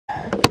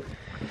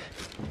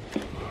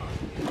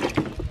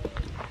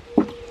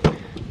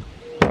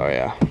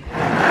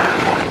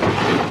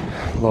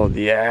Load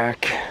the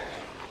yak.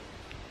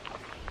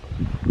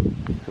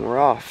 And we're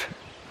off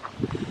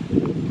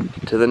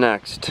to the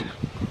next.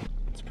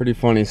 It's pretty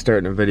funny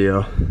starting a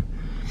video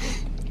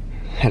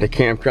at a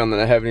campground that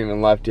I haven't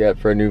even left yet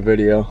for a new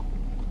video.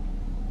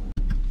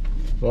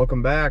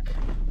 Welcome back.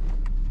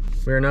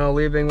 We are now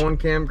leaving one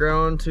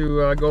campground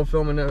to go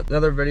film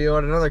another video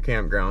at another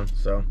campground.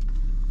 So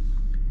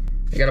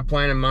I got a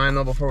plan in mind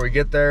though before we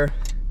get there.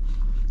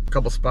 A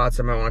couple spots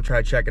I might want to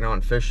try checking out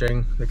and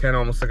fishing. They kind of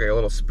almost look like a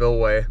little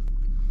spillway.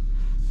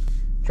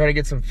 Try to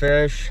get some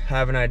fish.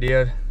 Have an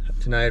idea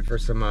tonight for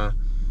some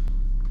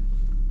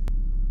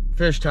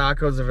fish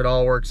tacos if it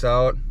all works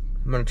out.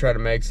 I'm gonna try to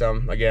make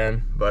some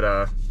again,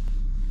 but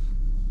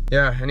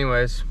yeah,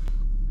 anyways,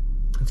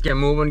 let's get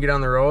moving, get on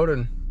the road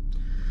and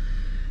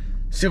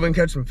see if we can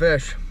catch some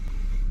fish.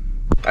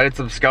 I did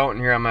some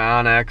scouting here on my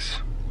Onyx.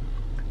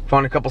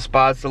 Found a couple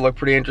spots that look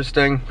pretty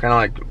interesting, kind of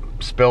like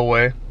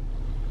spillway.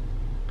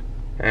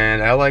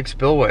 And I like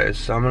spillways,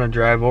 so I'm gonna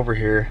drive over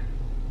here.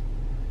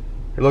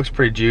 It looks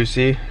pretty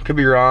juicy. Could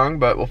be wrong,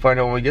 but we'll find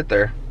out when we get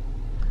there.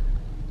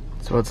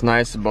 So what's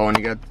nice about when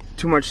you got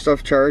too much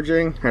stuff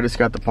charging, I just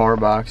got the power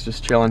box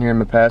just chilling here in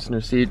my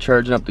passenger seat,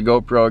 charging up the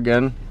GoPro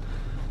again.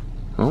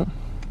 Oh,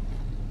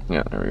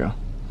 yeah, there we go.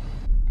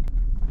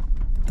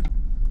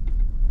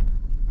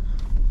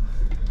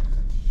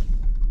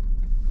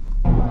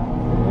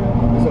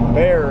 There's a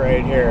bear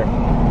right here.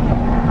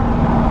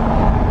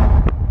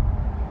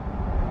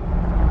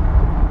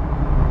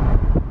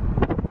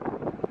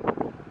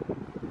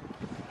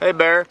 Hey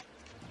bear.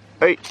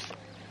 Hey.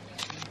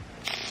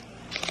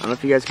 I don't know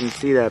if you guys can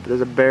see that, but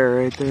there's a bear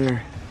right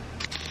there.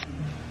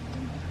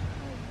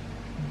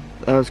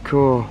 That was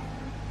cool.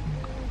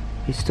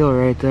 He's still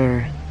right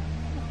there.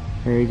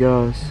 There he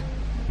goes.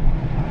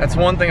 That's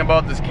one thing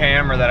about this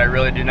camera that I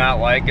really do not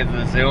like is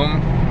the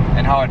zoom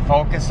and how it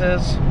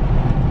focuses.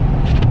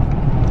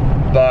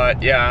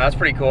 But yeah, that's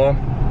pretty cool.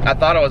 I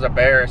thought it was a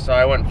bear, so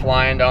I went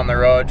flying down the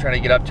road trying to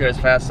get up to it as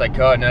fast as I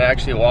could, and it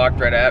actually walked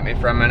right at me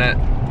for a minute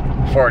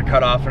before it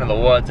cut off into the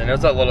woods. And it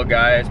was a little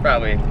guy. It's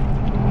probably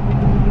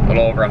a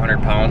little over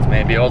 100 pounds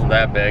maybe. It wasn't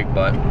that big,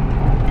 but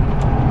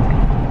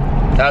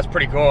that was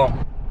pretty cool.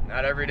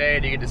 Not every day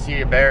do you get to see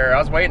a bear. I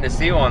was waiting to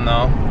see one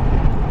though.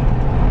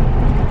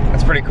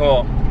 That's pretty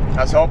cool.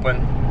 I was hoping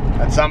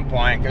at some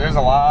point, because there's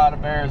a lot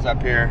of bears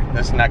up here,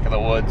 this neck of the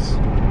woods.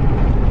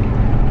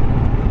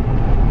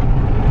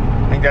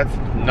 I think that's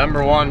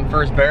 #1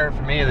 first bear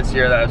for me this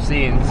year that I've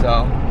seen,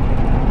 so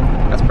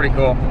that's pretty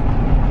cool.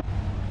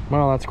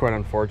 Well, that's quite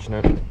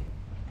unfortunate.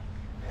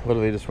 I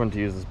literally just went to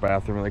use this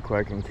bathroom really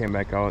quick and came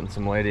back out, and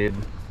some lady had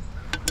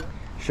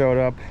showed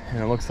up,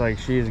 and it looks like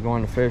she's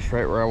going to fish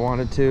right where I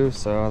wanted to,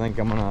 so I think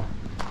I'm gonna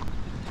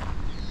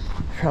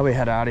probably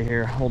head out of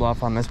here, hold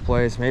off on this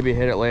place, maybe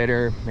hit it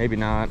later, maybe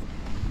not.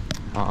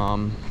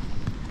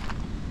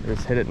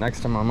 Just hit it next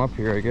time I'm up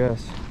here, I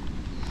guess.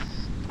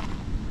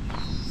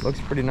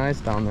 Looks pretty nice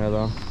down there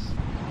though.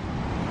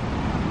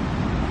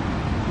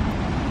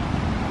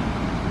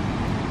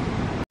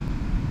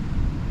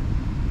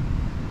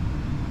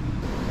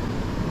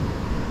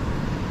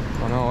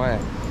 Oh, no way.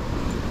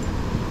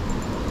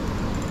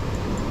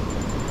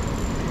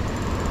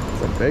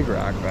 It's a big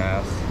rock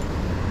bass.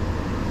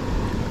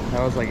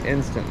 That was like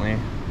instantly.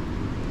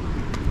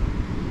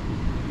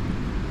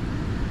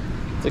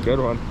 It's a good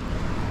one.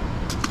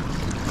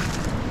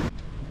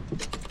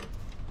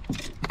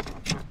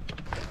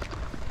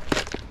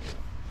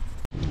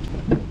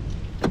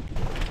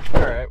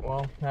 Alright,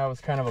 well, that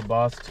was kind of a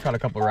bust. Caught a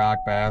couple rock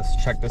bass.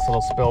 Check this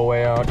little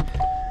spillway out.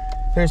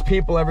 There's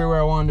people everywhere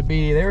I wanted to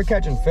be. They were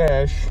catching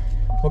fish.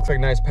 Looks like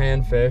nice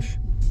panfish.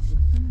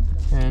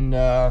 And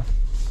yeah,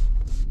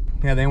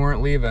 they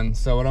weren't leaving.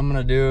 So what I'm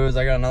gonna do is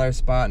I got another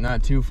spot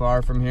not too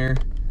far from here.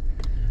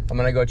 I'm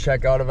gonna go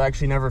check out. I've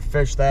actually never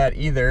fished that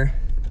either.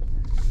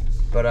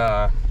 But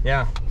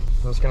yeah,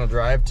 I'm just gonna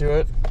drive to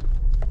it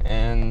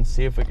and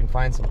see if we can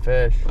find some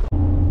fish.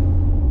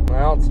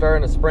 Well, it's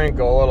starting to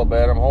sprinkle a little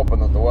bit. I'm hoping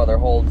that the weather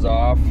holds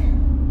off.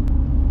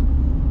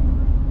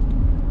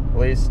 At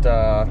least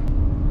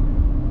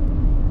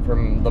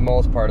from the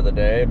most part of the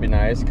day. It'd be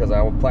nice because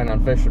I will plan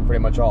on fishing pretty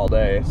much all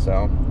day.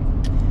 So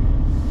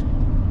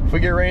if we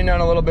get rained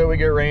on a little bit, we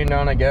get rained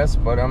on, I guess.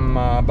 But I'm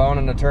bound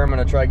and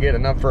determined to try to get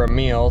enough for a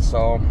meal.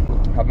 So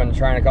I've been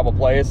trying a couple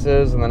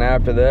places, and then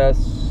after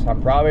this,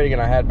 I'm probably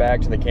gonna head back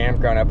to the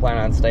campground I plan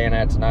on staying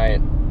at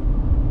tonight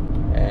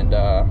and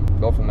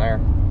go from there.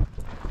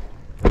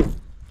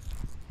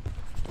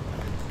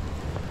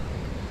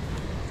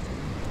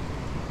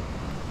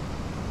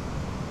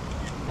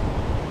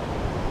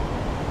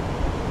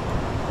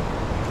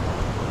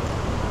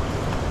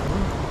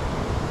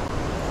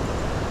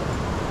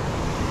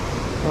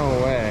 No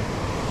way.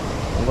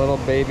 A little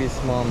baby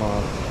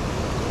smallmouth.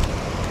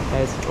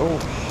 Nice. Oh,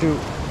 shoot.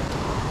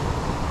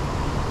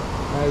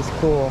 That is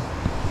cool.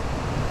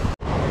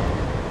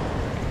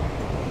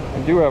 I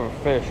do have a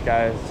fish,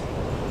 guys.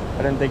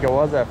 I didn't think it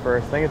was at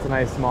first. I think it's a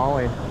nice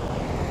smallie.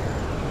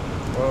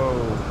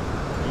 Whoa.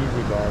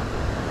 Easy, bud.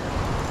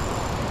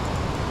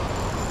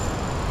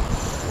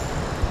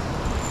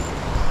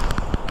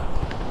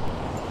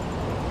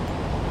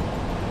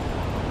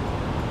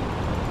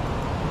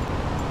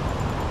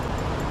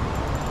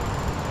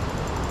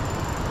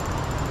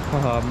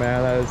 Oh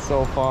man, that is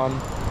so fun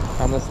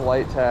on this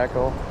light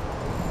tackle.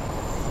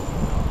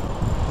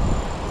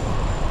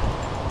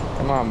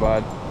 Come on,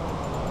 bud.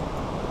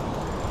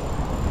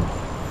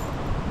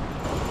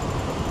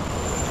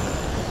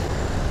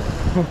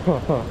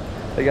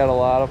 They got a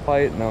lot of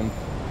fight in them.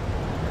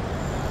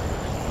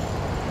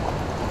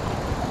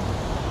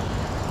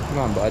 Come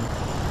on, bud.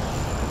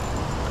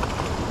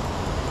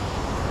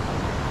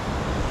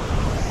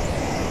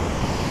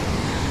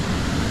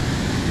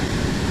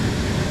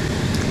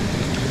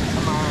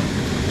 Come on.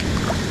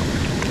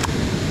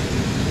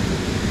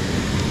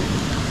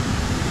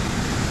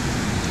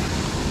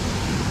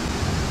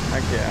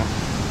 Heck yeah.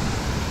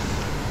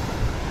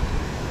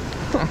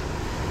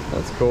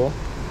 That's cool.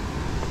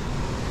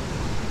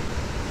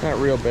 Not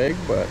real big,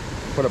 but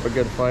put up a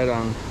good fight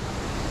on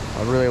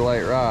a really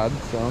light rod,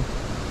 so.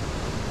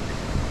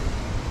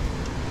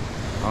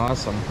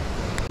 Awesome.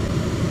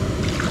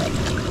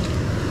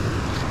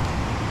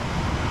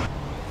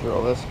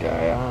 Throw this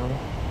guy on.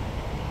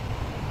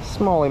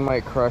 Smallie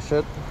might crush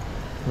it.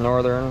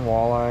 Northern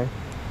walleye.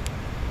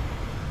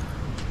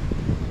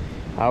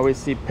 I always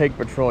see Pig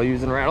Patrol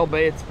using rattle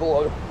baits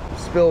below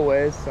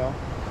spillways, so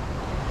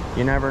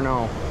you never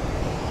know.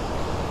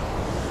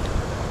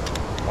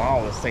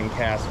 Wow, this thing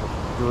casts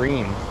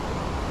green.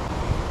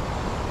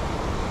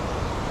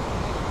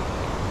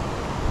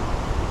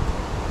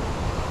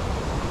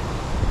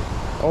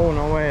 Oh,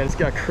 no way, it just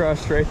got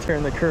crushed right there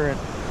in the current.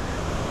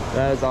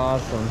 That is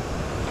awesome.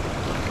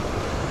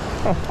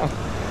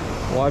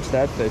 Watch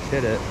that fish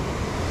hit it.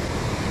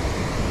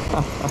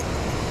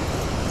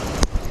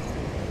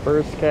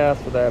 First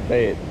cast with that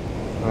bait.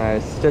 And I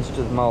stitched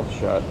his mouth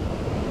shut.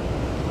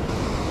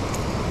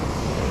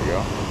 There we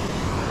go.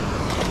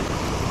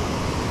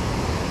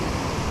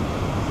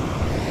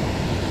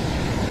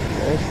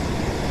 Okay.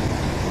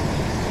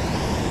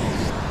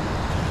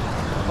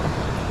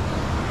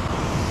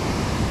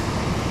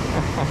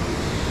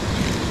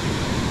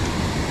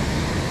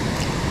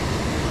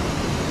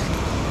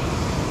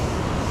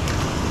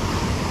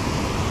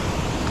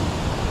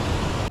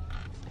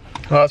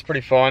 Well, that's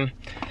pretty fun.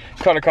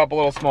 Caught a couple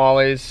little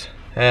smallies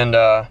and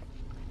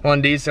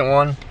one decent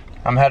one.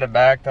 I'm headed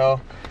back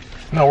though.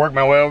 I'm gonna work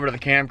my way over to the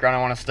campground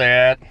I want to stay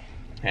at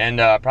and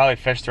probably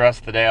fish the rest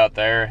of the day out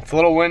there. It's a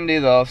little windy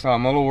though, so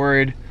I'm a little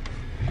worried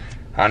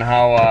on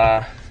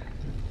how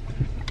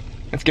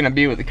it's gonna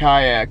be with the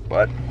kayak,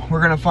 but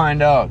we're gonna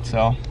find out.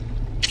 So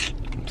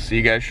see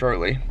you guys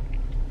shortly.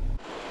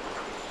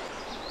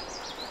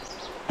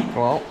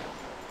 Well,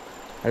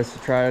 I just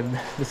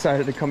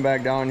decided to come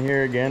back down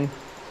here again.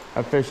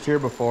 I've fished here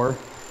before,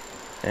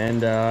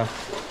 and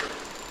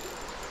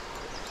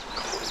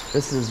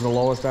this is the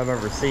lowest I've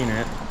ever seen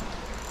it.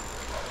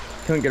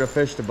 Couldn't get a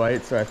fish to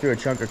bite, so I threw a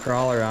chunk of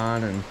crawler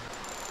on, and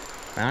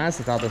I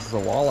honestly thought this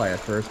was a walleye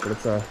at first, but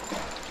it's a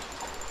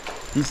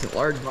decent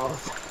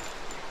largemouth.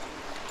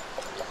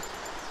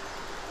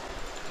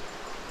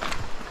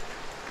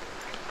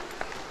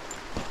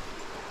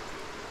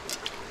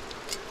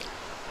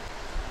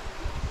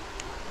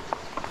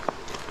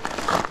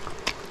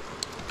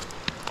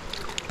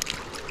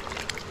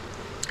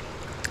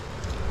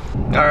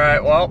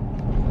 Alright, well,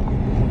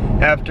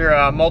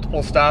 after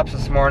multiple stops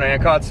this morning, I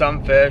caught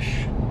some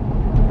fish.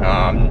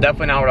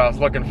 Definitely not what I was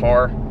looking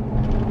for.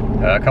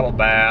 A couple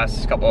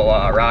bass, a couple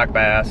rock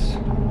bass.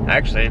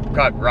 Actually,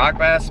 caught rock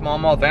bass,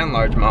 smallmouth, and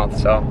largemouth,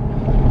 so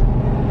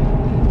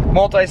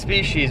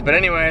multi-species. But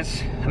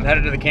anyways, I'm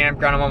headed to the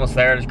campground. I'm almost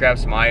there. Just grabbed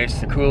some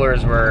ice. The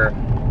coolers were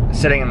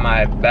sitting in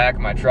my back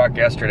of my truck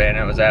yesterday, and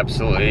it was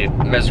absolutely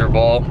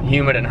miserable,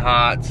 humid and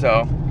hot.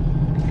 So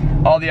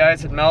all the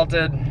ice had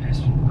melted.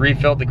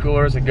 Refilled the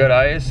coolers with good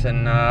ice,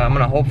 and I'm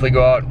gonna hopefully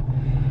go out,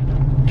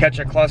 catch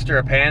a cluster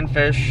of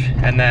panfish,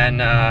 and then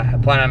I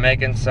plan on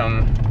making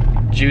some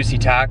juicy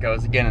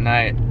tacos again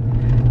tonight.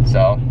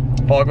 So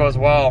if all goes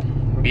well,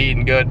 I'll be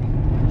eating good.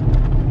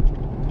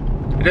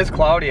 It is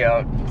cloudy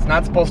out. It's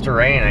not supposed to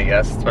rain, I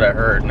guess. That's what I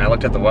heard, and I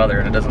looked at the weather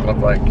and it doesn't look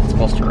like it's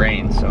supposed to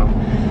rain. So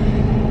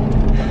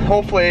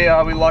hopefully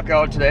we luck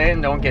out today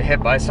and don't get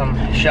hit by some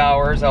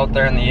showers out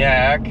there in the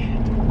yak.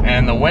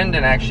 And the wind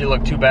didn't actually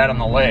look too bad on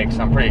the lake,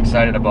 so I'm pretty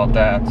excited about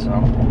that. So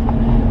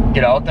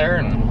get out there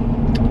and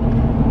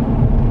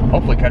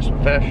hopefully catch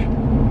some fish.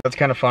 That's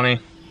kind of funny.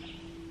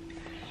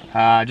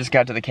 I just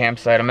got to the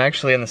campsite. I'm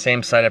actually in the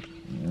same site I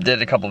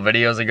did a couple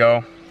videos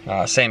ago.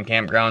 Same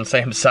campground,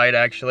 same site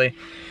actually.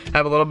 I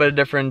have a little bit of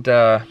different,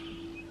 well,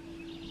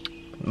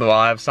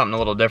 I have something a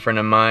little different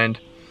in mind.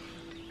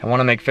 I want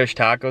to make fish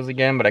tacos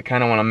again, but I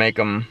kind of want to make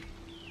them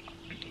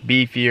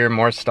beefier,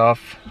 more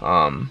stuff.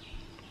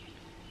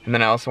 And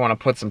then I also want to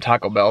put some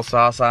Taco Bell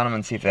sauce on them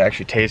and see if they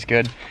actually taste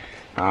good.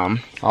 I'll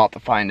have to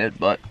find it,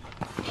 but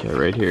okay,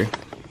 right here.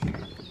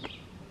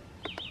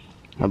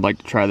 I'd like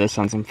to try this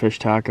on some fish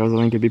tacos.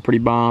 I think it'd be pretty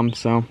bomb,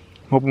 so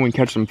hoping we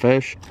can catch some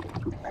fish.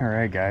 All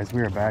right, guys,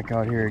 we are back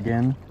out here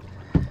again.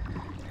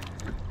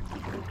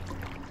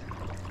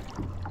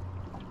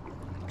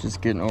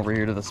 Just getting over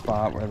here to the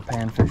spot where the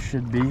panfish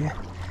should be.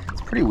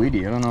 It's pretty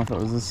weedy. I don't know if it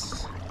was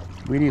this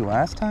weedy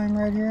last time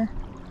right here,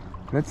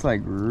 but it's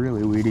like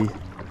really weedy.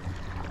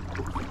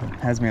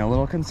 Has me a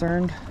little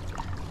concerned.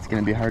 It's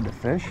gonna be hard to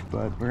fish,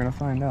 but we're gonna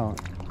find out.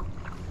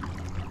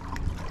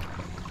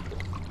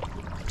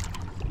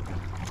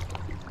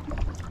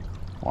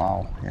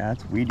 Wow, yeah,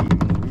 it's weedy.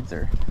 Even the weeds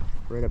are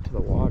right up to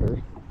the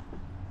water.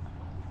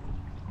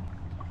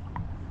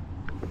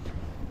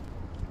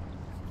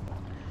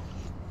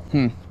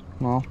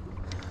 Well,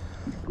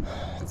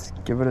 let's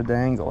give it a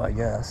dangle, I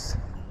guess.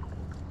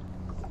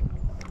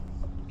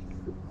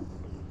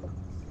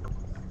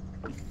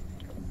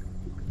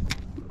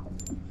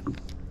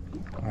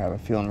 I have a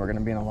feeling we're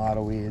gonna be in a lot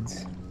of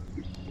weeds.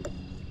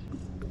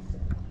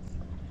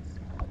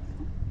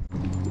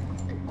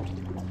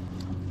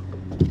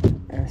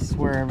 I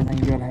swear everything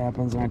good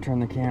happens when I turn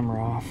the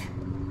camera off.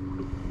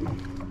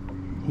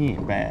 He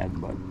ain't bad,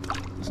 but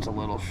just a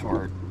little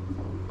short.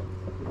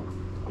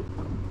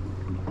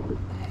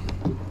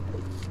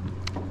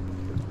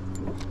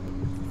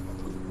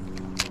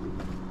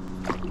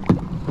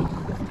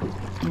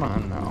 Come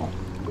on now.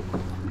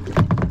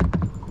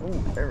 Oh,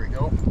 there we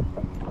go.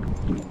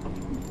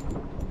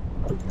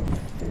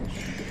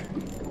 Fish.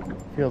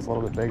 Feels a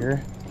little bit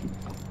bigger.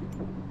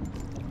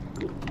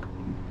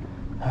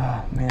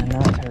 Oh man,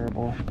 not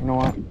terrible. You know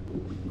what?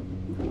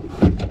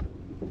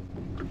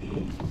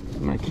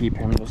 I'm gonna keep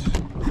him just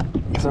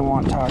because I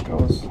want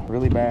tacos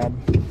really bad.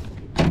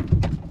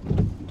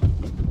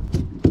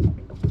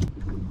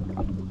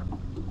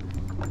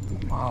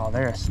 Wow,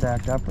 they're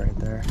stacked up right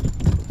there.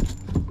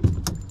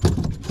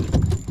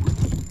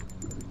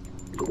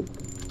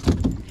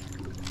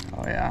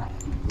 Oh yeah.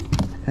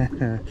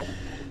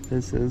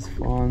 This is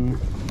fun.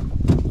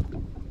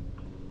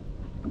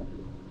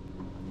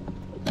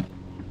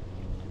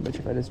 I bet you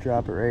if I just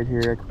drop it right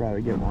here, I could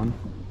probably get one.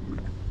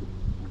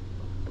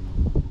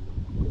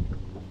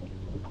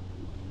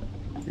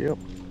 Yep.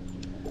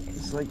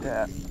 Just like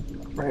that.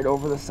 Right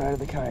over the side of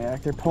the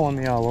kayak. They're pulling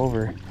me all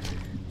over.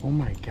 Oh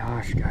my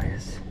gosh,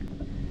 guys.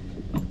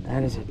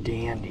 That is a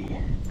dandy.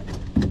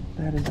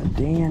 That is a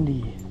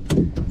dandy.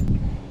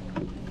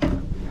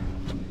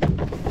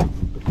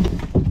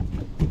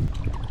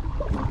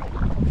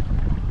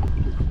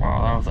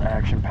 Wow, that was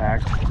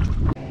action-packed.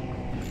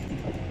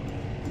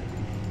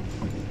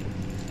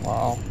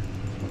 Wow.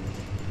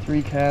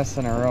 3 casts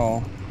in a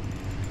row.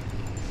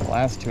 The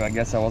last 2, I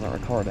guess I wasn't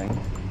recording.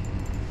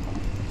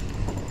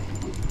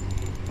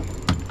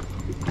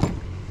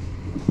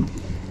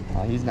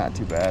 Oh, he's not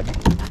too bad.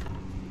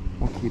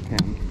 We'll keep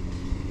him.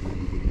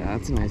 Yeah,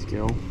 that's a nice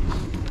gill.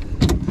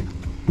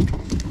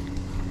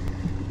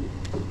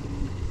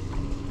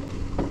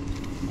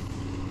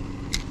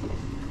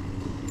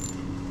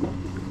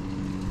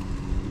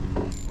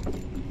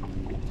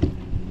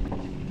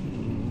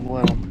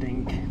 Little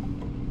dink.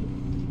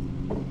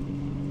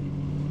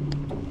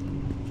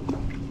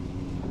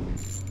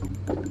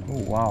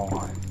 Oh wow,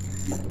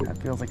 that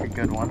feels like a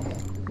good one.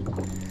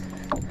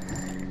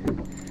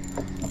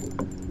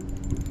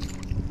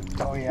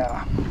 Oh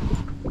yeah,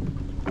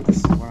 this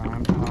is what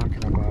I'm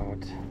talking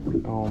about.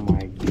 Oh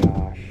my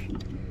gosh,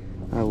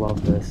 I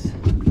love this.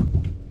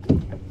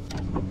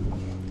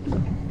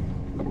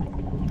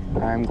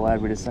 I'm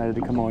glad we decided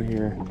to come out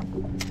here.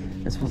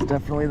 This was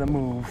definitely the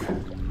move.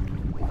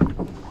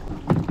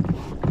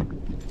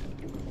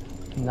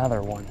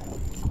 Another one.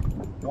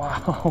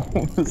 Wow,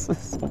 this is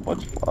so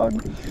much fun.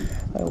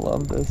 I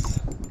love this.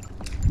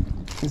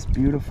 This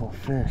beautiful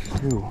fish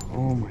too.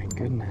 Oh my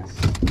goodness.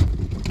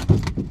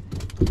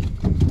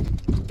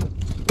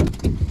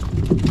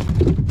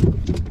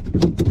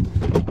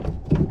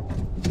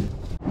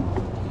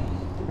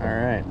 All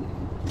right.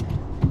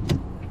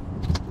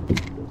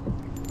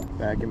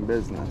 Back in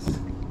business.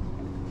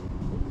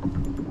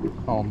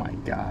 Oh my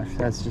gosh,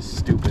 that's just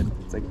stupid.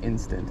 It's like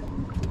instant.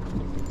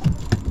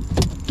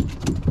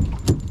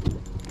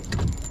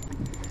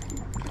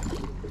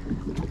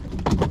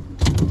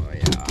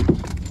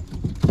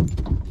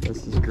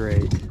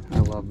 Great. I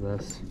love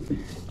this.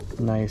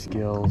 Nice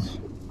gills.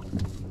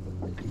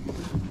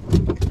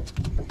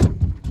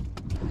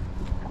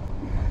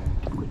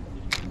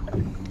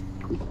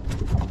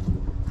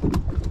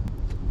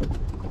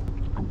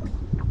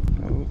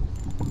 Oh,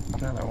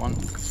 another one.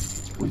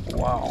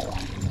 Wow.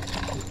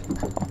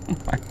 Oh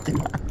my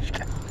gosh.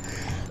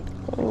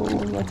 Oh,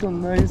 that's a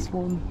nice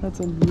one.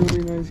 That's a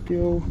really nice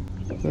gill.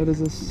 That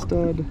is a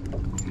stud.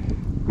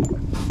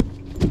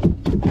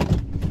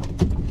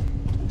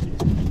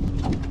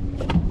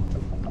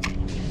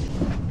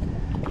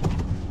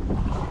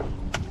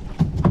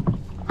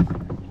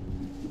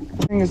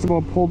 Just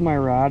about pulled my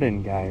rod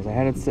in, guys. I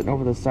had it sitting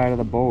over the side of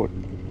the boat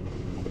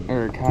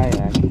or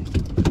kayak.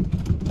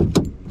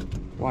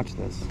 Watch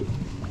this.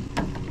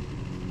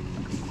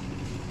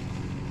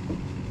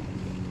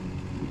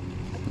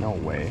 No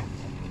way.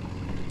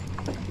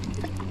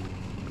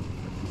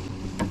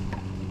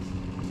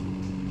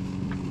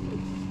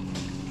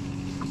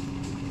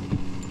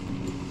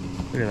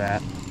 Look at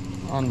that.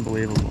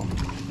 Unbelievable.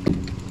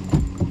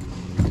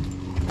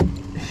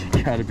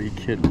 You gotta be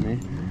kidding me.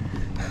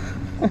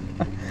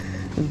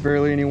 There's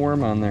barely any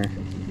worm on there.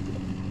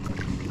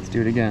 Let's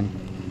do it again.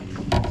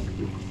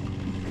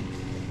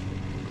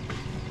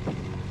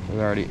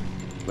 There's already,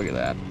 look at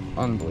that,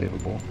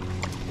 unbelievable.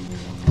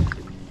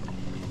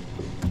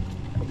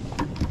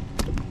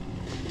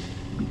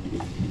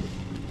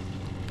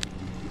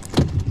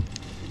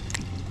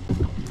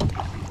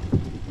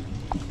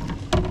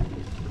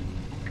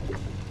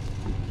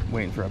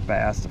 Waiting for a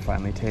bass to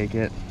finally take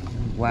it.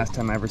 Last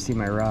time I ever see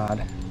my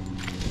rod.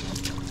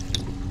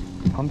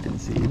 Pumpkin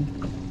seed.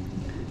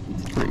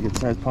 It's a pretty good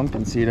sized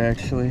pumpkin seed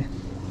actually.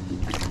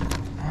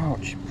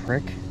 Ouch,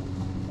 prick.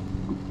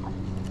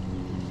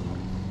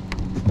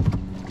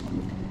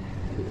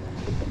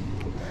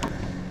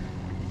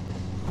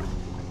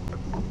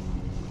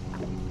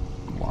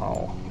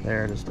 Wow,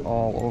 they're just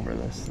all over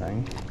this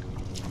thing.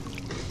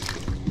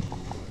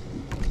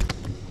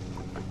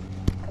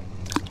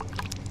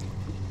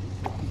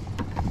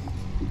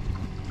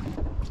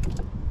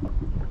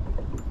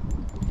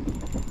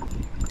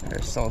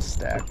 They're so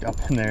stacked up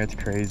in there, it's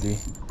crazy.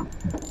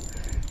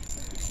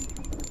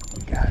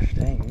 Gosh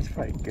dang, he's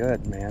probably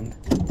good, man.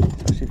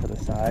 Especially for the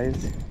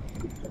size.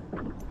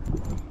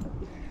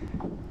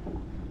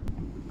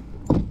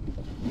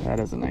 That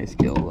is a nice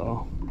gill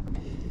though.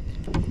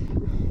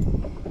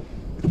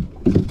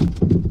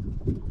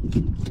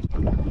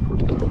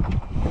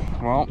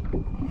 Well,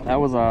 that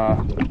was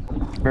a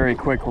very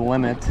quick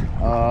limit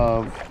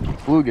of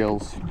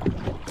bluegills.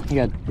 We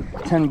got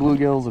 10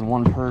 bluegills and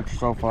 1 perch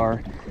so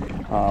far.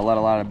 Let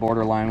a lot of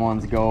borderline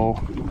ones go.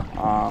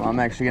 I'm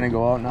actually gonna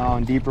go out now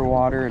in deeper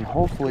water and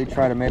hopefully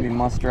try to maybe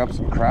muster up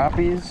some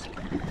crappies.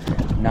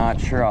 Not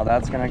sure how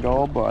that's gonna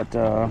go, but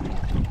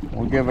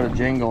we'll give it a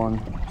jingle and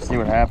see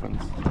what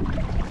happens.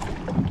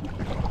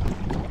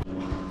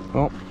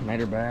 Oh,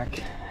 made her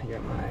back. I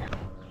got my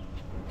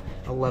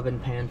 11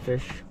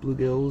 panfish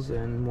bluegills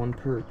and 1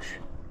 perch.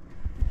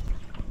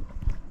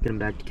 Get them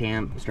back to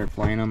camp, start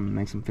flaying them, and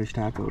make some fish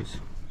tacos.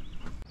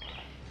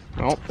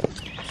 Well,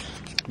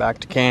 back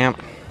to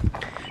camp.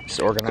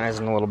 Just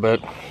organizing a little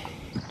bit.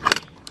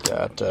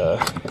 Got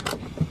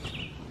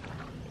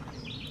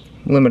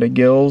limited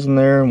gills in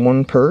there and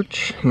 1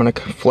 perch. I'm gonna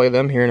flay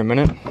them here in a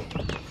minute.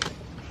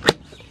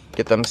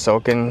 Get them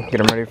soaking, get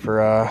them ready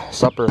for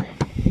supper.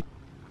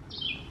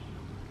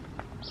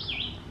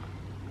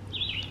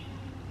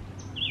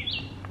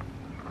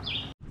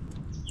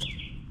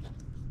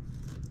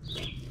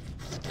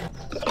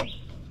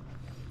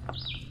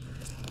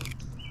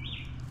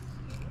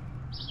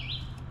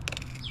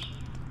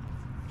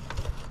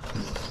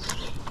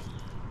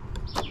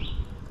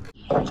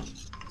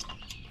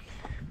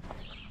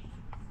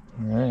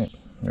 Alright,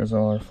 there's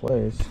all our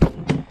flays.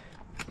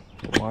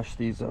 Wash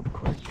these up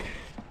quick.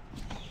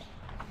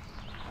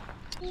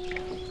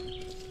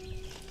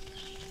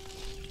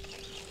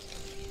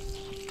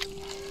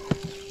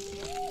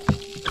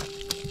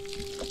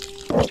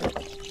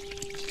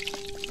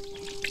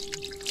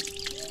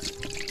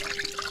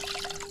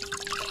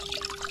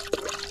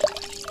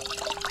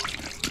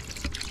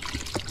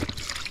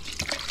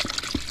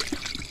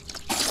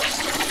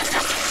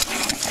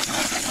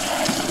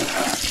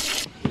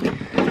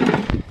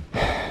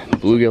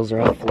 Bluegills are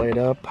all flayed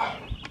up.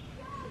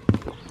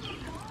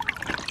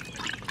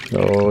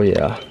 Oh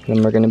yeah,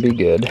 them are gonna be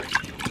good.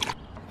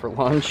 For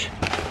lunch,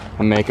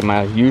 I'm making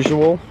my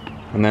usual,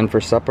 and then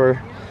for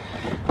supper,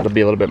 it'll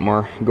be a little bit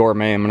more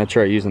gourmet. I'm gonna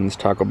try using this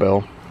Taco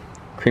Bell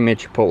creamy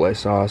chipotle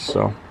sauce,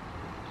 so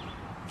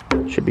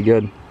should be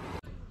good.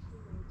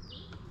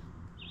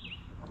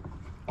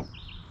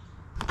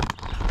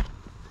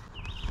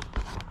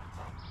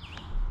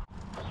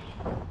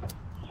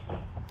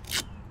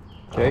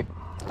 Okay,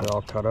 they're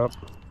all cut up.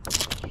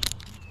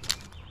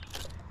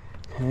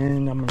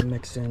 And I'm gonna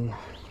mix in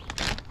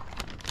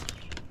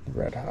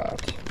red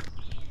hot.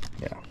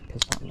 Yeah,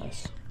 piss on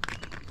this.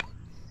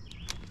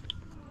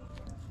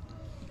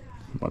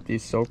 Let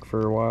these soak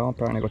for a while.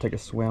 Probably gonna go take a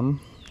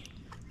swim.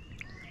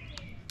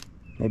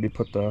 Maybe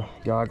put the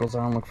goggles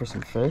on, look for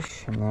some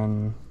fish, and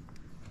then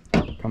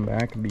come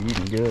back and be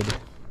eating good.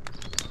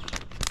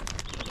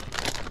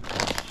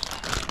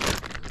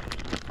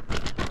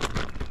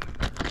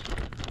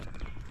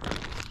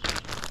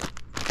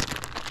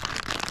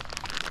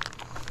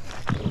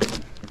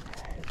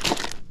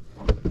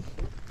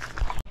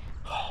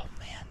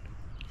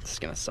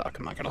 Gonna suck,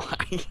 I'm not gonna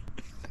lie.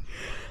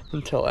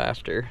 Until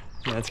after,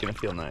 that's gonna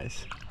feel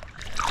nice.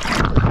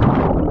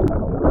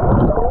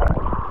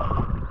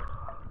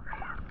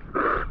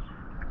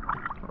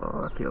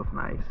 Oh, it feels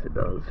nice, it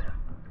does.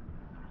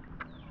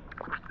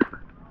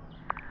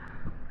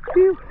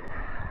 Phew.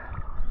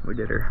 We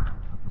did her.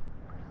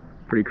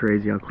 Pretty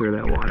crazy how clear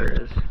that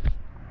water is.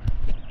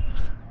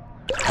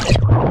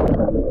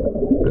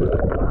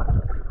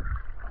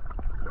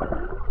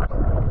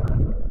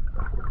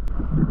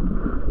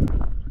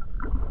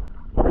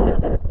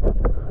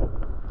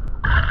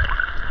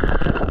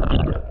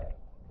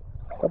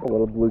 Couple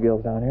little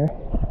bluegills down here.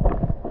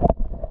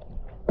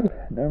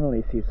 Normally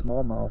you see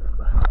smallmouth.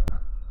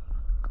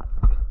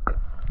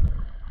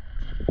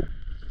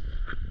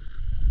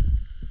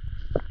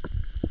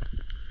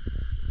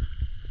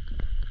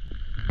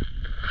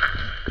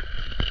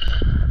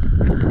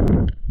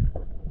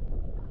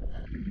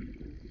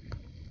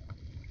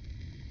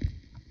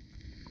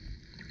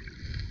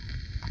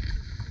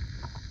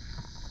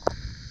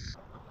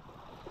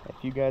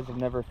 If you guys have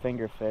never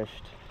finger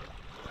fished,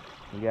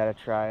 you gotta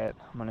try it.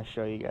 I'm gonna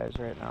show you guys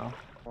right now.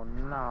 Oh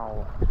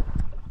no.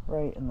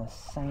 Right in the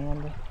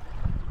sand.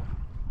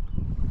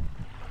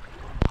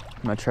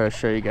 I'm gonna try to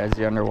show you guys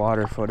the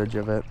underwater footage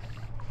of it.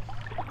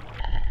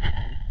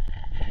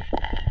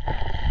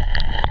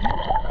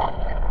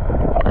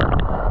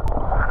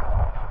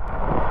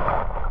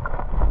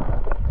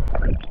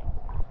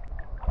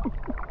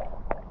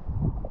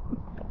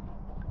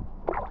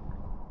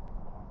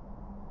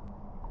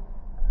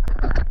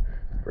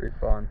 Pretty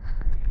fun.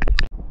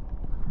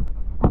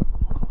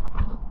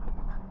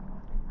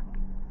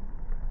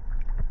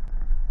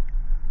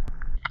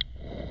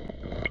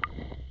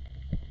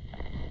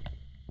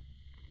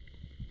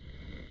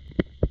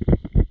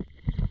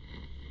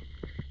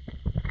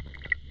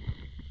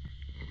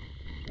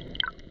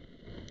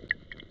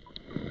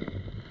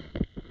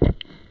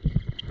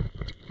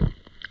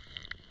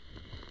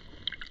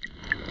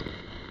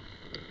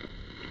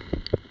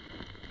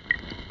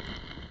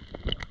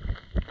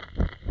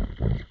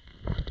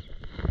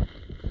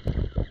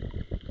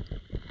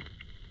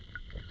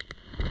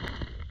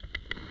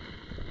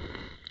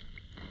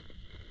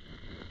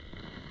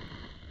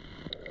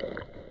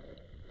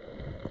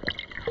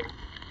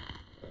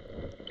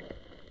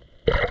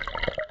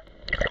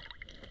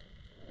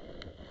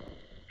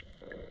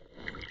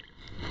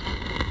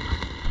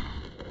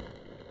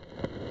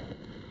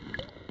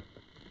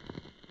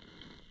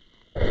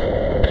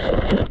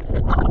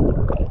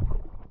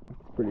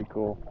 Pretty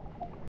cool.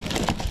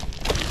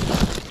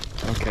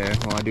 Okay,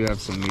 well I do have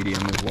some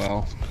medium as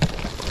well.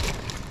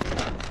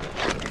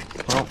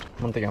 Well,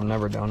 one thing I've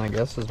never done, I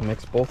guess, is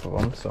mix both of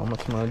them, so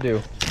that's what I'm gonna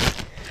do.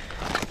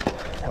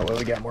 That way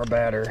we got more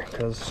batter,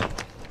 because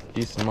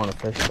decent amount of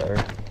fish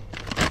there.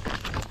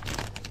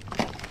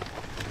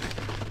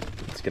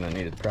 It's gonna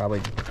need it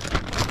probably,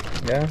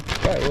 yeah,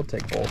 probably will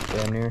take both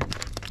down here.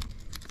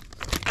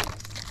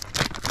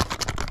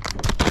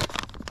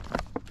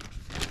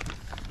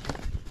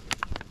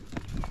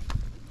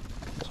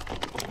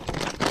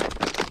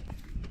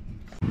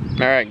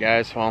 Alright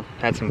guys, well,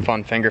 had some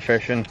fun finger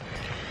fishing.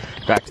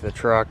 Back to the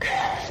truck.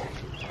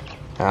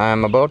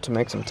 I'm about to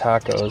make some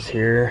tacos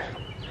here.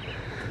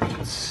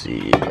 Let's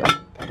see, got a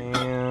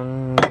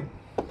pan.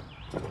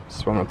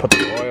 So I'm gonna put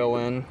the oil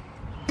in.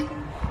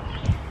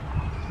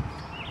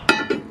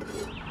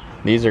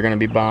 These are gonna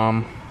be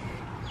bomb.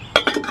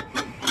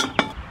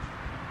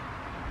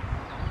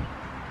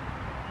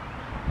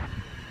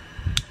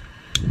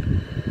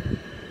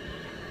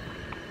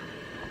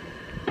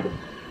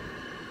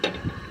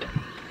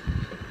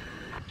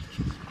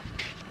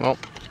 Well,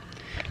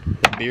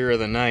 the beer of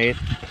the night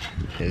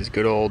is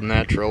good old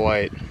natural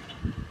white.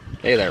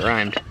 Hey, that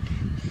rhymed.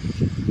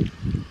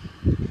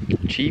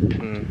 Cheap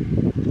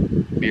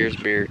and beer's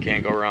beer,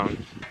 can't go wrong.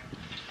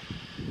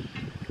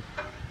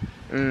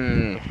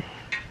 I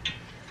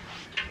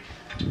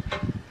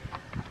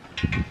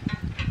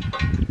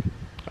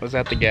was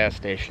at the gas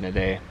station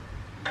today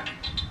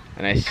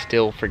and I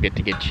still forget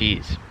to get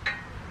cheese.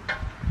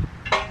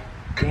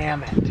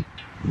 Damn it.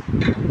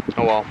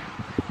 Oh well.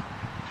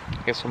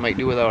 Guess we'll make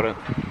do without it.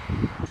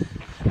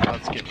 Now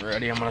it's getting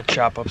ready. I'm gonna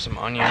chop up some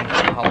onion and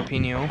some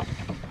jalapeno.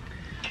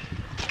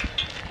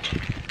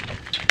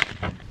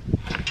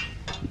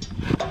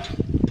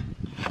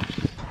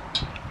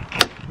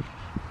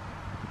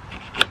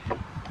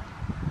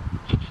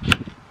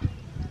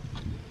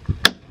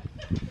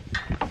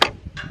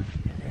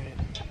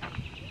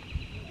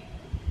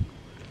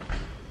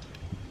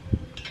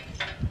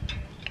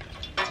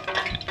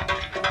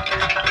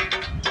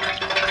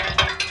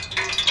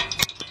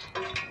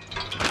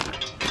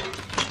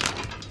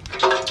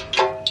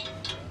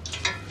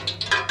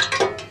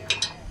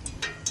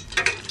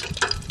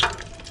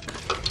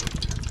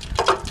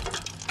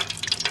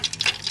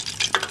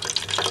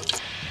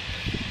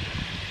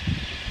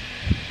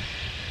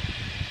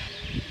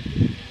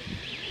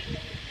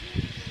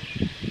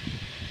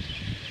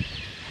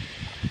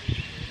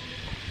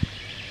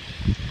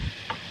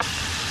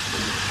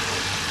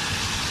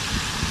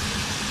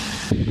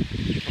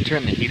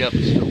 Turn the heat up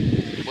just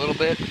a little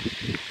bit. I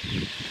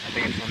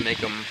think it's gonna make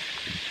them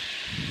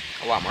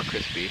a lot more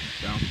crispy,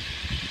 so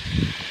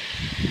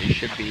they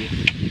should be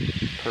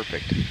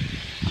perfect.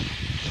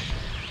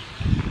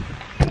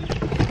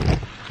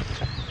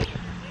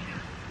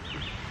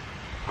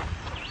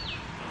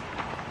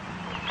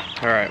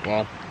 Alright,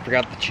 well,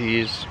 forgot the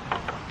cheese.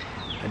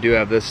 I do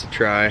have this to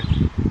try.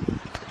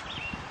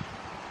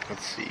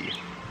 Let's see.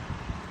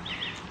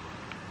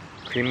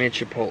 Creamy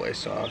chipotle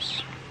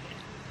sauce.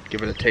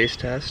 Give it a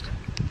taste test.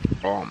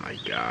 Oh my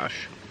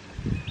gosh.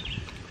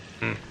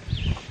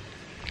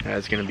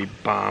 That's gonna be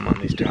bomb on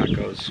these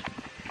tacos.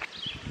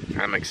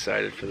 I'm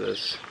excited for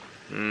this.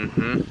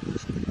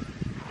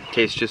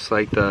 Tastes just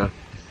like the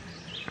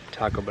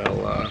Taco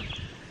Bell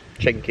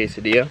chicken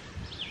quesadilla.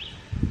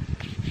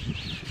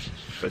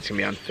 But it's gonna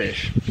be on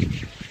fish.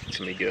 It's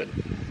gonna be good.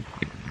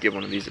 Give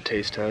one of these a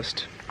taste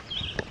test.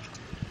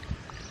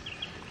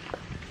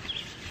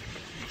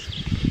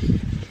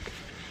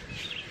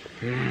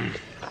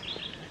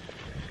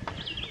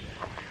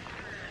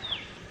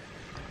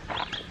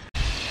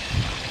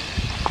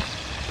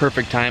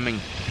 perfect timing.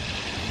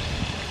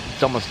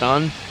 It's almost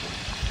done.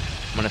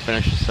 I'm gonna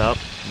finish this up.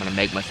 I'm gonna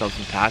make myself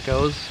some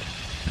tacos,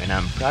 and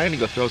I'm probably gonna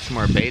go throw some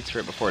more baits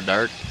right before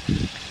dark.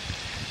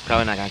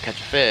 Probably not gonna catch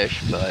a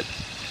fish, but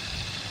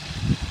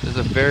there's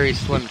a very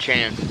slim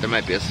chance that there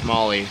might be a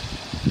smallie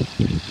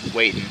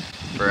waiting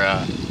for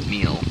a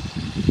meal.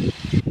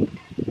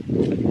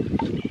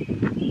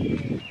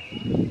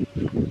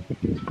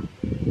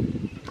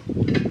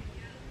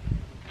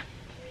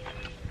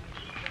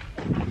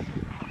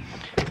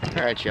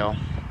 Alright, y'all,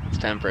 it's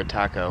time for a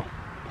taco.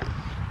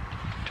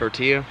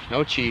 Tortilla,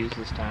 no cheese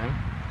this time,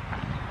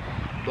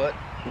 but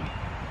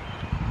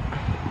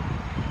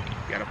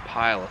got a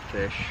pile of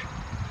fish.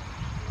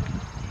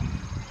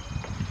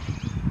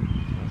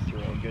 I'll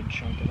throw a good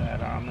chunk of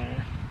that on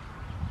there.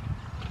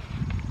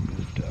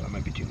 That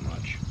might be too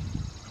much.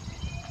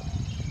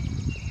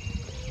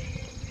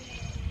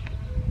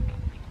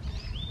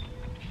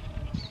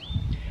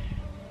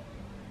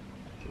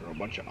 Throw a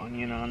bunch of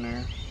onion on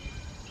there.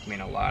 I mean,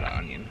 a lot of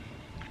onion.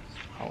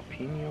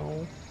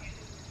 Jalapeno.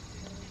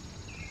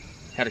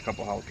 Had a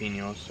couple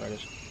jalapenos, so I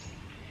just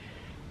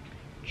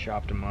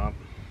chopped them up.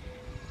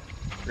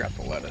 Forgot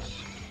the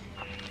lettuce.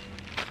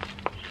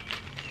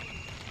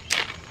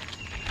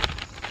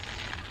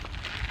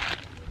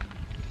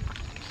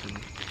 Some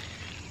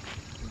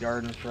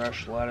garden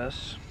fresh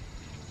lettuce.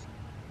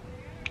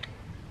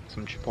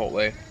 Some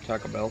Chipotle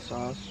Taco Bell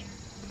sauce.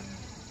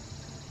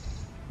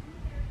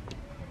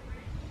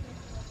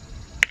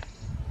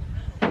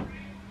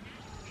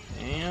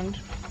 And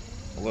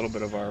a little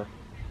bit of our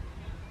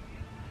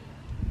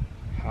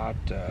hot,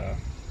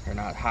 or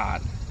not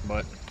hot,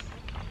 but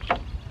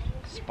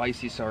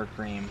spicy sour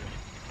cream.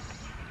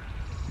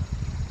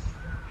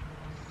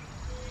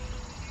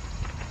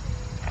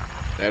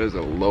 That is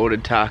a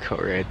loaded taco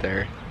right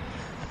there.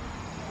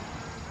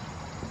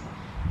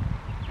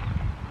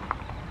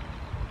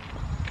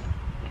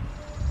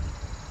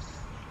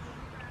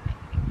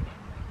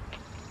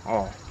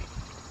 Oh.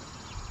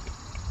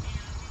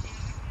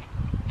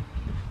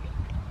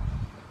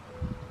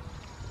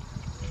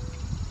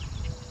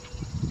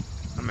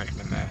 I'm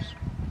making a mess.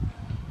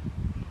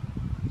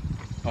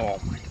 Oh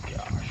my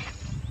gosh.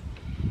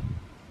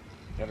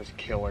 That is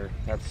killer.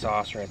 That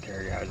sauce right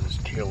there, guys, is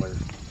killer.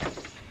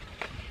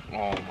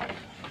 Oh my.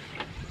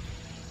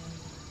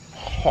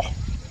 Oh.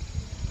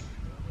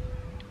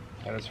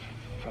 That is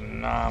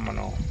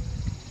phenomenal.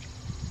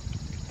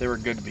 They were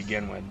good to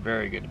begin with.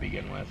 Very good to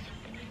begin with.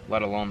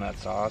 Let alone that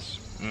sauce.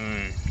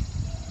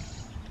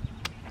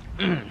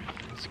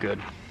 It's good.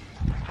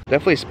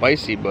 Definitely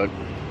spicy, but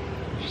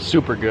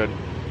super good.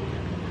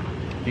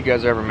 If you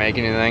guys ever make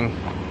anything,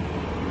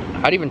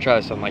 I'd even try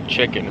something like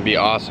chicken. It'd be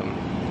awesome.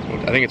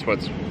 I think it's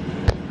what's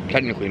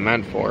technically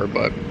meant for,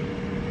 but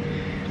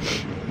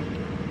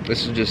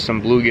this is just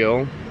some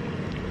bluegill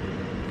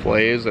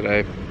fillets that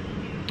I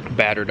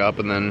battered up,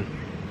 and then,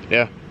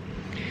 yeah,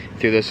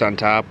 threw this on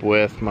top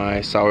with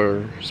my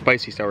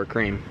spicy sour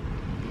cream.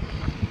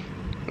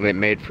 It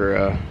made for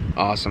a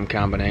awesome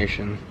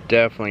combination.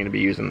 Definitely gonna be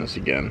using this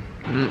again.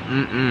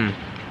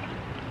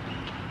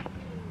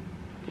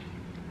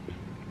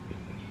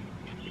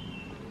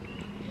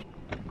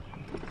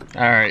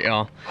 Alright,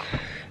 y'all.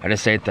 I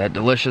just ate that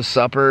delicious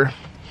supper.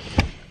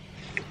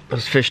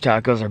 Those fish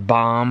tacos are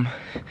bomb.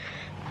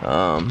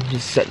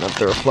 Just setting up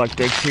the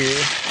Reflectix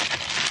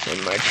here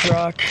in my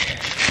truck.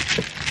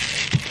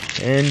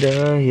 And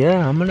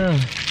yeah, I'm gonna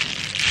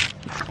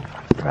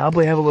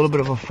probably have a little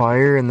bit of a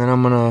fire, and then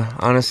I'm gonna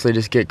honestly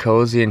just get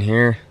cozy in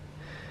here,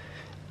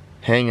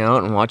 hang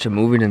out, and watch a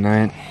movie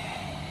tonight.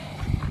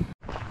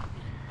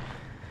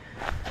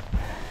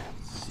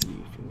 Let's see if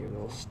we can get a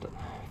little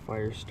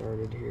fire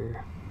started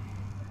here.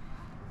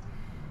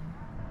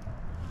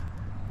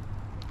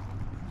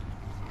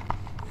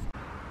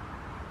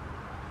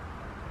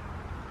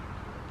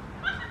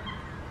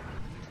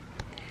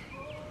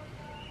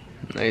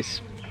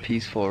 Nice,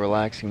 peaceful,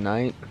 relaxing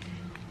night.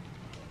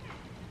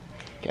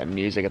 Got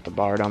music at the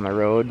bar down the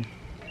road.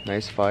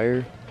 Nice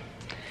fire.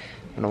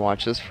 I'm gonna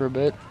watch this for a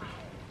bit,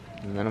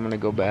 and then I'm gonna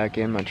go back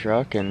in my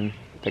truck and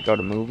pick out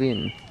a movie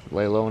and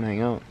lay low and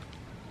hang out.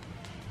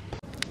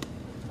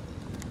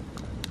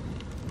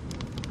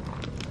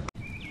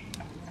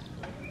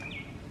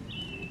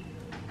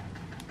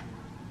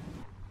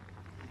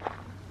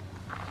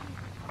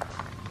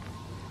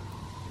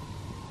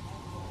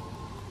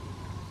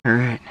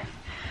 Alright,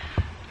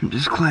 I'm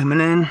just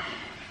climbing in.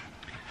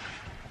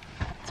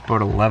 It's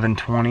about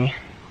 11:20.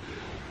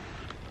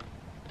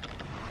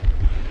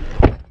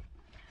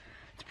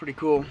 It's pretty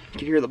cool. You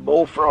can hear the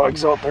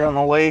bullfrogs out there on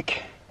the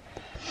lake.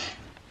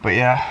 But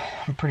yeah,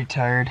 I'm pretty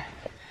tired.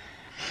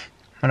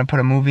 I'm gonna put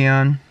a movie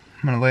on.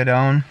 I'm gonna lay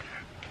down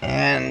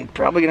and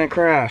probably gonna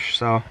crash.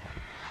 So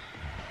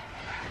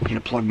I'm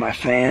gonna plug my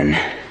fan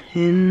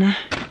in.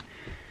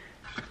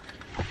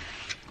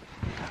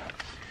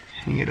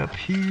 Hang it up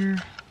here.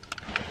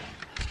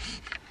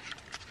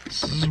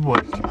 This is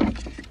what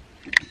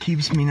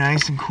keeps me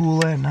nice and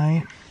cool at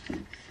night.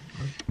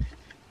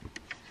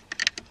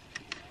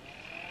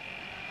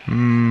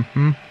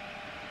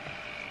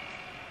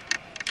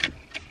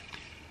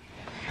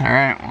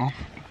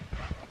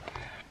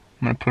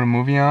 put a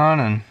movie on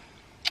and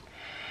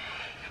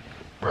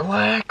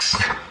relax.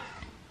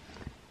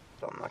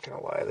 I'm not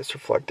gonna lie, this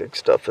reflective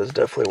stuff is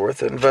definitely worth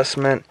the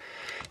investment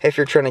if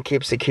you're trying to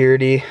keep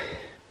security,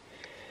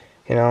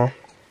 you know.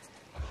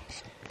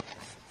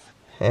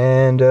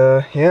 And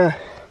yeah,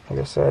 like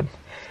I said,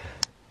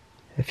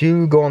 if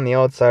you go on the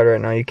outside right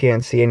now, you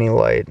can't see any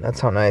light. That's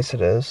how nice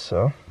it is.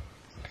 So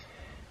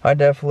I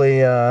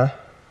definitely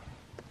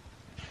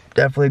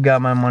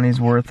got my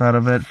money's worth out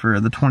of it for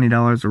the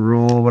 $20 a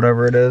roll,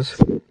 whatever it is.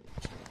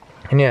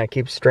 And yeah, it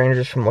keeps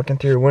strangers from looking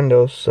through your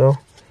windows. So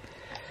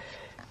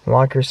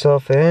lock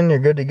yourself in, you're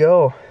good to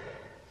go.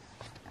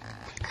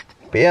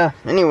 But yeah,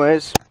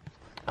 anyways,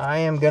 I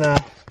am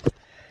gonna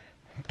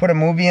put a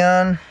movie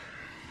on.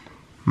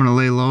 I'm gonna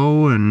lay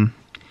low, and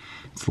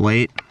it's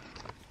late.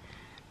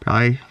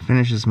 Probably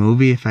finish this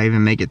movie if I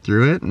even make it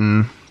through it,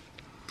 and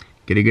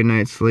get a good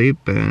night's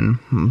sleep, and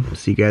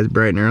see you guys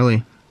bright and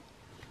early.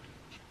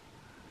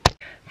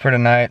 For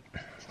tonight,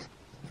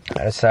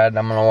 I decided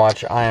I'm gonna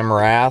watch I Am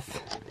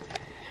Wrath.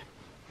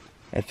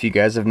 If you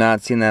guys have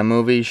not seen that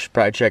movie, you should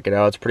probably check it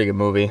out. It's a pretty good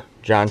movie.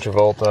 John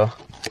Travolta.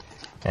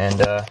 And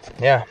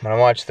yeah, I'm gonna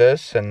watch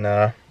this, and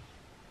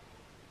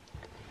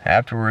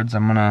afterwards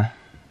I'm gonna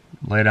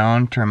lay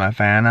down, turn my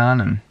fan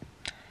on, and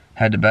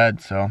head to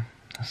bed. So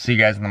I'll see you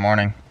guys in the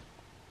morning.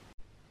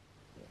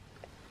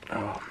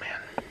 Oh man.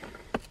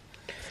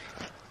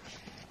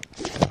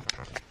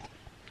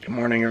 Good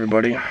morning,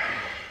 everybody.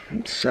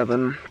 It's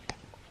 7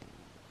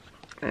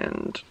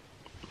 and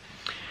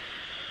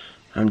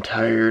I'm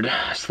tired.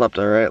 I slept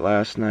alright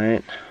last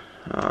night.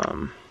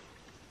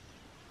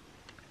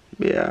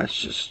 Yeah, it's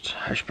just,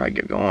 I should probably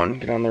get going,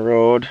 get on the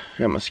road.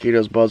 Got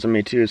mosquitoes buzzing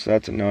me too, so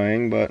that's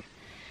annoying, but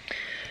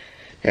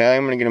yeah,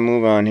 I'm gonna get a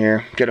move on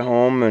here. Get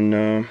home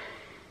and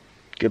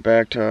get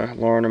back to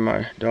Lauren and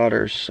my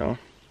daughters, so.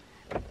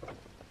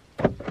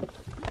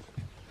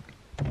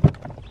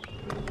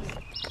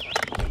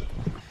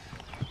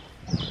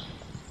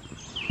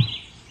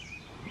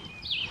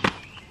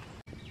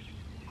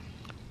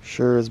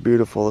 Sure is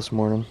beautiful this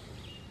morning.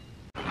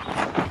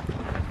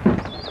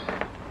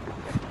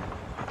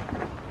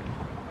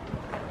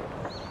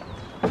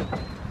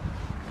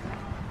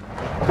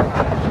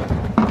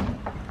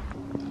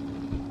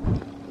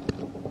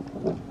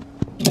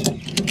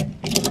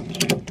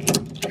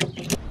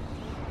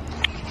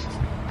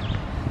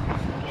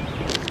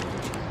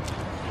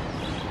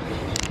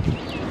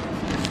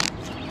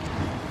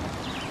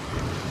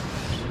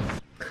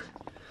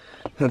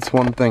 That's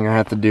one thing I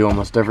have to do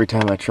almost every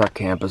time I truck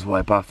camp, is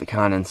wipe off the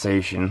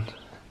condensation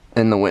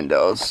in the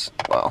windows.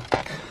 Well,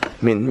 I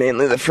mean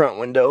mainly the front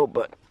window,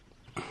 but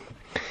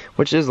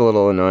which is a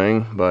little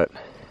annoying, but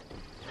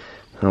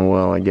oh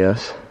well, I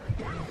guess.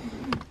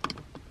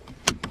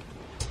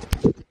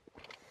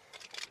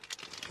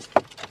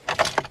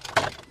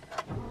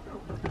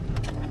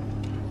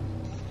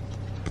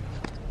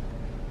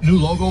 New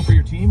logo for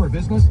your team or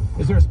business?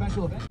 Is there a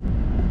special event?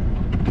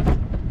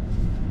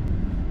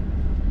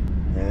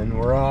 And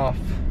we're off.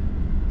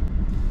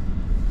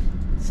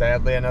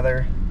 Sadly,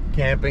 another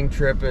camping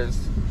trip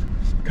is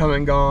come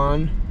and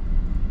gone.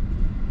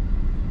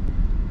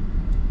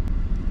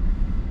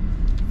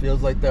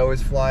 Feels like they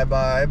always fly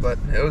by, but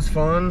it was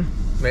fun.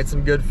 Made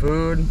some good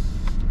food,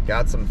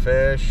 got some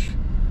fish,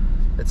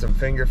 did some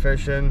finger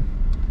fishing,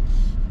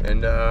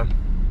 and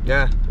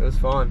yeah, it was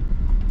fun.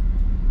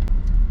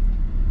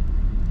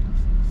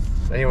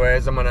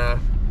 Anyways, I'm gonna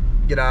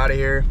get out of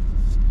here.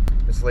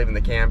 Just leaving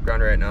the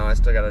campground right now. I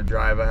still got a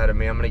drive ahead of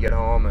me. I'm gonna get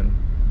home and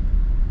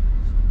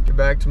get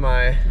back to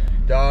my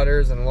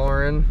daughters and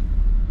Lauren,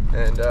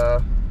 and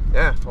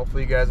yeah,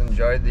 hopefully you guys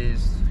enjoyed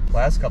these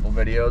last couple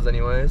videos.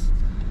 Anyways,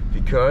 if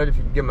you could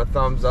give them a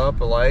thumbs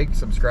up, a like,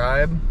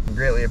 subscribe, I'd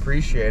greatly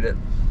appreciate it.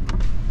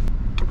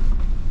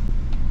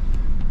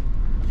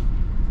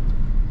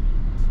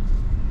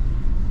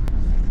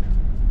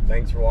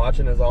 Thanks for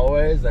watching as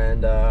always,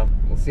 and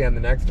we'll see you on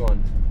the next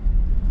one.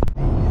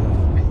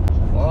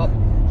 Well,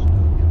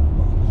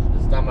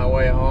 just on my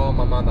way home,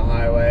 I'm on the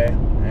highway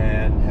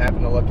and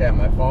happened to look at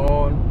my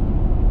phone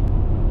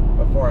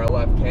before I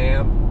left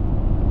camp,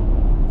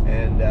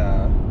 and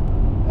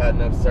had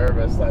enough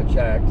service. I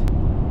checked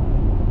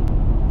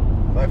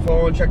my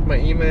phone, checked my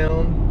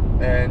email,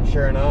 and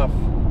sure enough,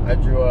 I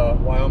drew a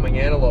Wyoming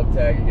antelope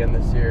tag again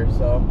this year,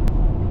 so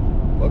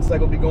looks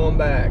like we'll be going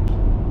back.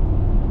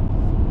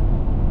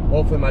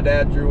 Hopefully my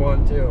dad drew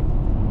one too.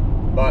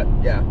 But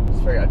yeah, just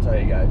figured I'd tell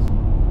you guys.